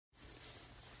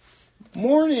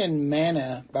Morning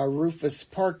Manna by Rufus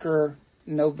Parker,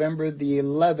 November the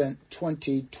 11th,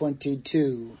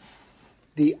 2022.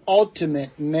 The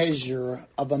ultimate measure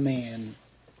of a man.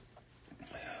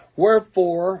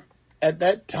 Wherefore, at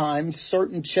that time,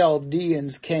 certain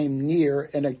Chaldeans came near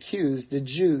and accused the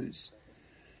Jews.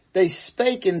 They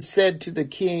spake and said to the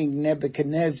king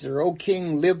Nebuchadnezzar, O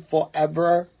king, live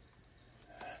forever.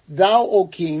 Thou, O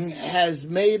king, hast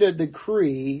made a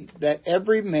decree that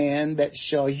every man that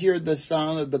shall hear the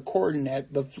sound of the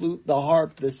cornet, the flute, the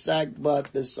harp, the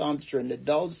sackbut, the psaltery, and the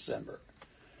dulcimer,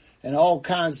 and all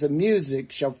kinds of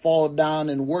music shall fall down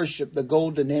and worship the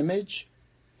golden image.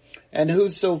 And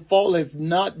whoso falleth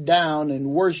not down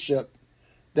and worship,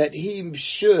 that he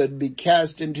should be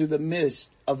cast into the midst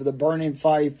of the burning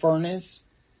fiery furnace.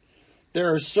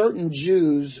 There are certain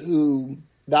Jews who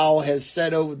thou hast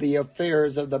set over the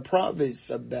affairs of the province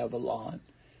of Babylon,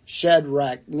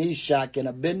 Shadrach, Meshach, and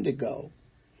Abednego.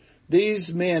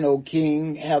 These men, O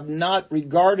king, have not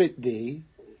regarded thee.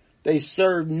 They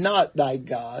serve not thy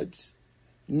gods,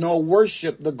 nor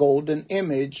worship the golden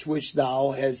image which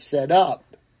thou hast set up.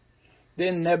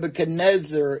 Then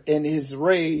Nebuchadnezzar, in his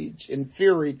rage and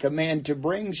fury, commanded to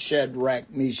bring Shadrach,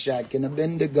 Meshach, and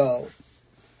Abednego.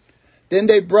 Then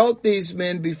they brought these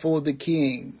men before the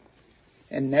king.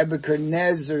 And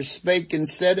Nebuchadnezzar spake and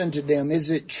said unto them, Is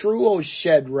it true, O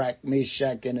Shadrach,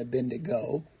 Meshach, and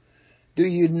Abednego? Do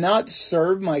you not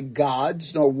serve my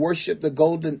gods, nor worship the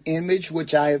golden image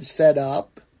which I have set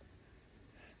up?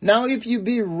 Now if you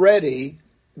be ready,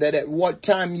 that at what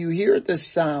time you hear the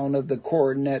sound of the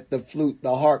cornet, the flute,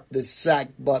 the harp, the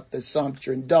sackbut, the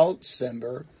psaltery, and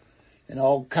dulcimer, and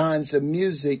all kinds of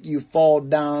music, you fall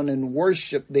down and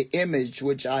worship the image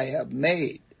which I have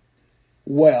made.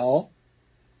 Well,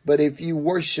 but if you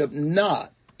worship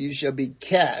not, you shall be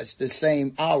cast the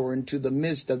same hour into the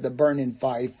midst of the burning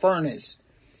fiery furnace.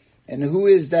 And who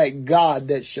is that God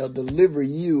that shall deliver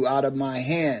you out of my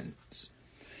hands?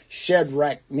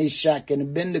 Shadrach, Meshach, and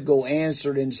Abednego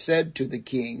answered and said to the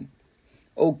king,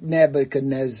 O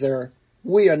Nebuchadnezzar,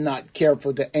 we are not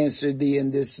careful to answer thee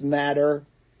in this matter.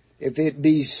 If it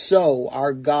be so,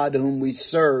 our God whom we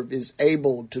serve is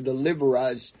able to deliver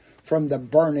us from the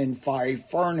burning fiery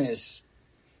furnace.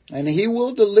 And he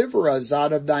will deliver us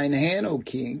out of thine hand, O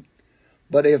king.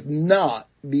 But if not,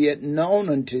 be it known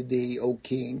unto thee, O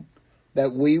king,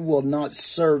 that we will not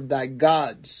serve thy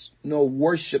gods, nor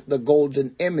worship the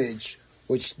golden image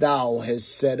which thou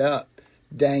hast set up.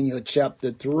 Daniel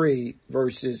chapter 3,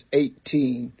 verses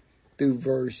 18 through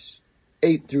verse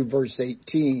 8 through verse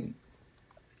 18.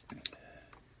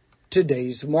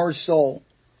 Today's morsel.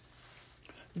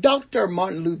 Dr.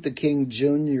 Martin Luther King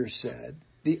Jr. said,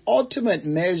 the ultimate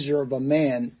measure of a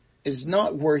man is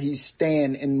not where he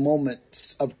stands in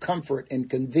moments of comfort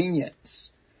and convenience,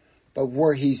 but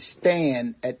where he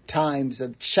stands at times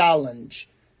of challenge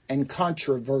and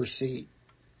controversy.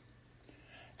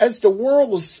 As the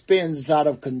world spins out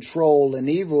of control and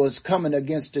evil is coming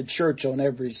against the church on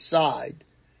every side,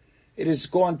 it is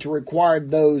going to require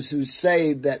those who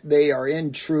say that they are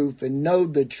in truth and know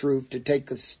the truth to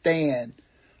take a stand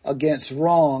against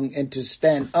wrong and to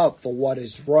stand up for what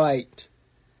is right.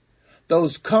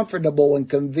 Those comfortable and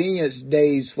convenient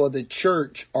days for the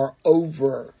church are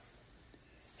over.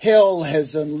 Hell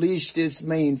has unleashed its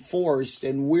main force,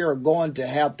 and we are going to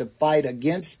have to fight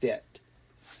against it.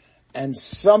 And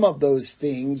some of those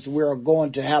things we are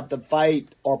going to have to fight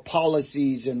are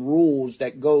policies and rules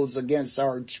that goes against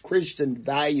our Christian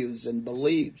values and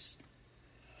beliefs.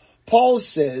 Paul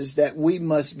says that we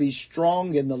must be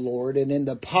strong in the Lord and in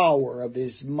the power of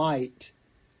his might,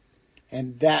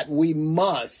 and that we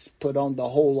must put on the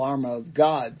whole armor of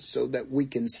God so that we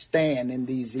can stand in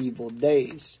these evil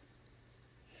days.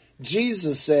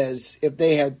 Jesus says if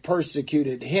they have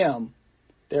persecuted him,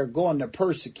 they're going to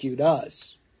persecute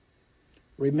us.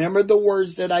 Remember the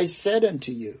words that I said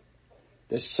unto you.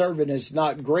 The servant is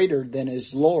not greater than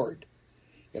his Lord.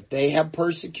 If they have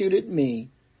persecuted me,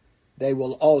 they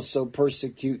will also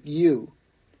persecute you.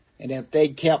 And if they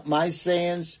kept my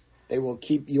sayings, they will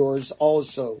keep yours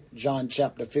also. John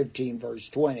chapter 15, verse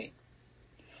 20.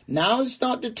 Now is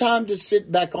not the time to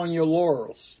sit back on your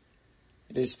laurels.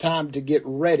 It is time to get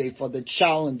ready for the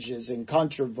challenges and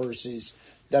controversies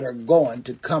that are going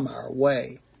to come our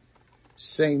way.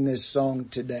 Sing this song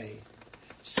today.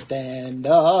 Stand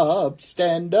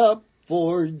up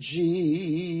for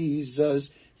Jesus,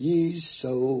 ye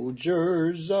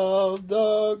soldiers of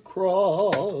the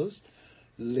cross.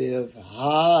 Lift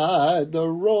high the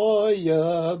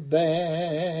royal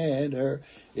banner,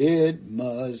 it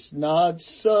must not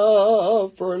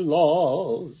suffer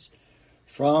loss.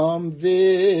 From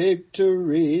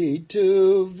victory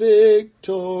to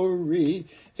victory,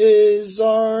 his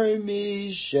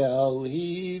army shall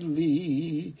he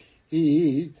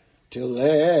lead, till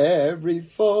every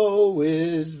foe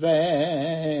is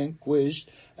vanquished,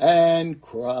 and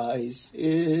Christ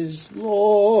is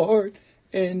Lord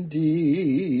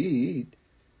indeed.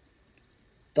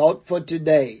 Thought for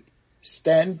today.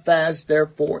 Stand fast,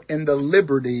 therefore, in the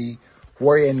liberty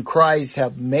wherein Christ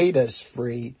hath made us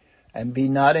free, and be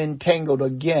not entangled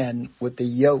again with the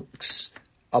yokes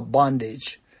of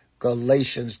bondage.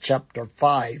 Galatians chapter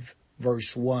 5,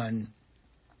 verse 1.